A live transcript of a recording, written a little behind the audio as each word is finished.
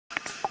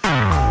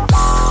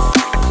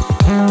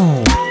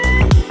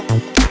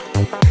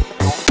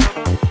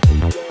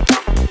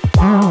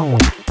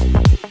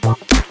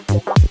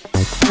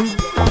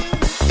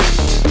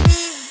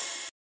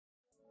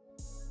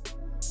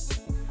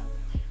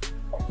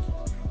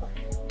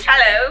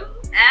Hello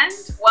and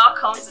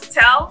welcome to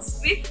Tales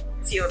with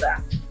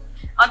Tilda.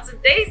 On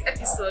today's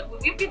episode,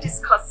 we will be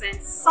discussing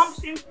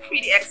something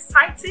pretty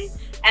exciting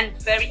and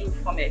very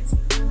informative: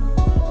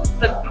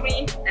 the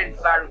green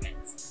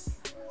environment.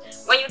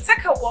 When you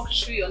take a walk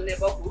through your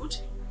neighborhood,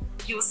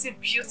 you will see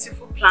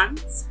beautiful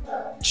plants,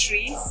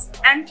 trees,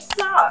 and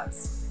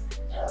flowers.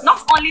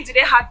 Not only do they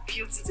add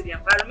beauty to the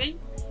environment,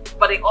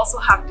 but they also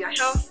have their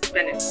health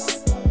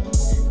benefits.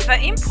 The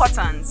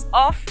importance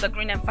of the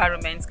green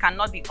environment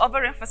cannot be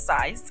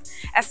overemphasized,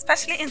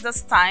 especially in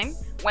this time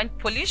when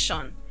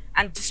pollution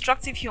and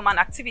destructive human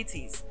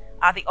activities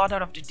are the order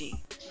of the day.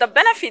 The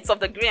benefits of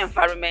the green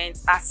environment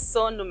are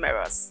so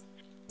numerous,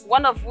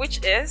 one of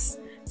which is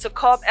to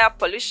curb air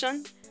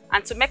pollution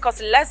and to make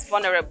us less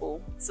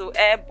vulnerable to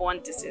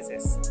airborne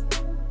diseases.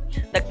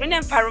 The green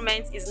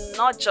environment is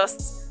not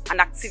just an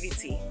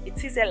activity,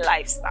 it is a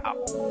lifestyle.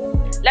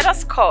 Let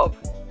us curb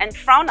and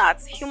frown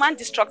at human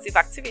destructive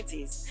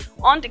activities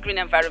on the green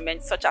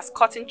environment, such as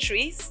cutting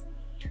trees,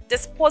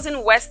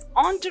 disposing waste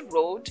on the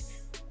road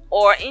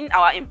or in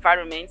our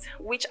environment,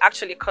 which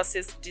actually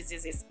causes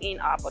diseases in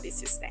our body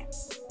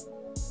systems.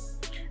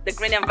 The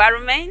green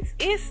environment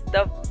is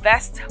the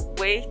best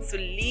way to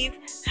live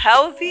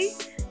healthy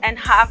and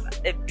have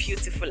a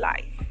beautiful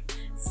life.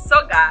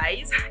 So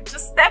guys,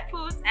 just stay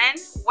put and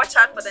watch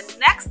out for the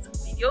next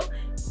video,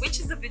 which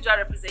is a visual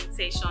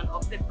representation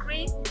of the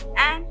green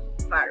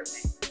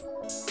environment.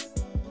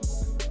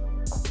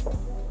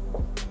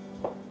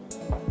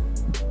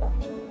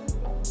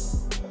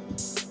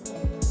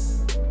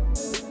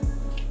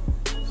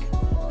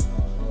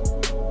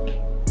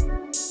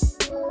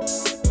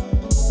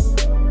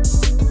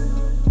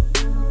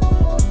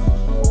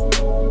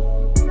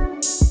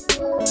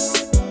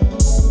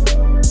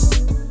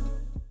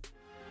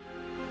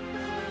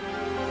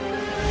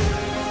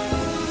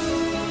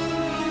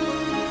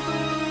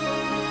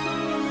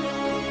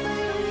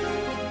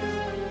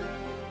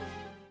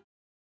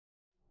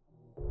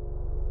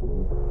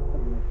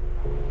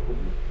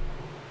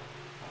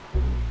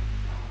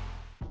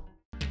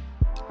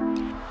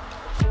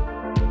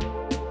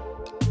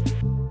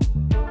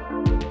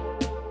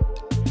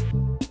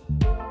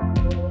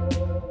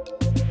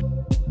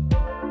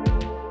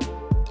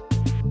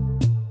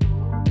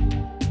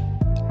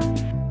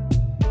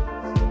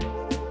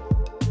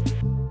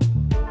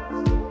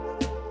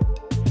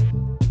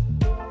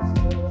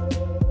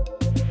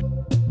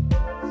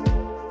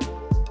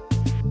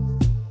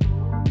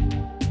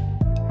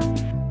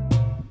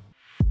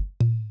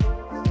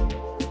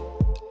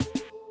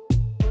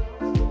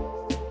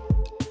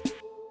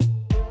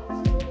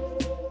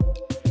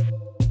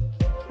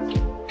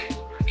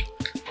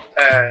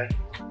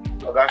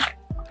 Okay.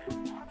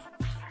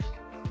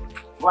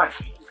 What?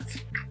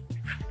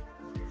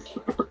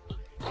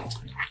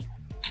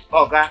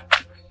 Okay.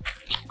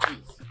 Please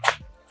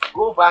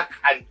go back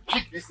and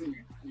keep this thing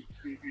you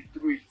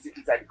threw it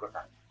inside the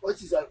gutter. What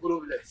is a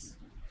problem?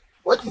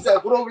 What is a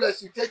problem?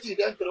 You take it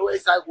then throw it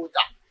inside gutter.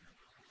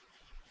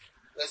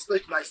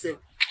 Respect myself.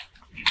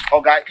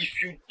 Okay,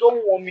 if you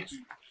don't want me to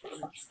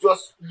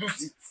just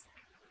lose it,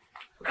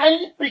 can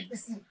you pick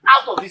this thing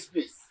out of this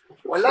place?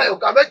 Well, you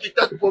can make it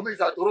take promise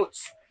at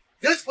roads.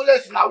 This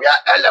place now we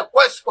are a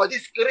quest for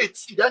this crate.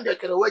 Then they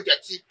can away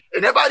jetty.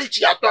 And never reach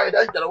your toy,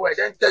 then throw away,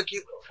 then take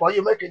you. When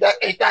you make it that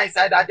enter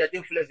inside that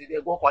jetty place,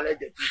 they go collect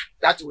jetty.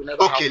 That will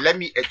never Okay, happen. let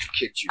me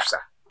educate you,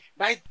 sir.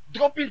 By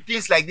dropping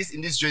things like this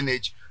in this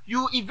drainage,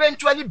 you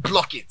eventually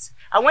block it.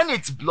 And when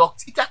it's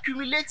blocked, it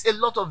accumulates a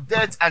lot of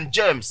dirt and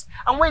germs.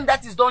 And when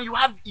that is done,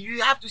 you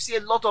have to see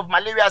a lot of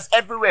malarias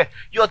everywhere.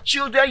 Your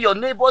children, your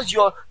neighbors,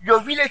 your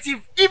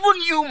relative,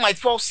 even you might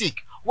fall sick.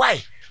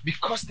 Why?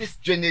 Because this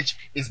drainage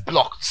is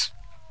blocked.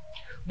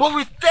 But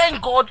we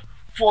thank God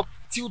for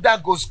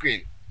Tilda Goes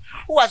Green,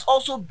 who has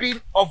also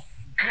been of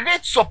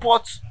great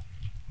support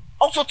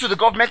also to the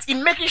government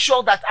in making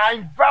sure that our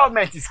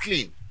environment is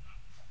clean.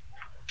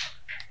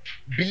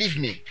 Believe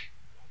me,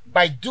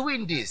 by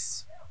doing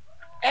this,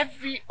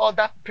 every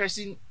other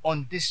person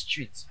on this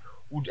street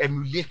would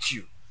emulate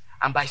you,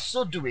 and by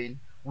so doing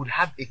would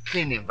have a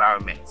clean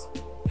environment.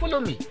 Follow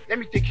me, let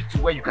me take you to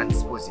where you can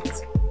dispose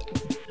it.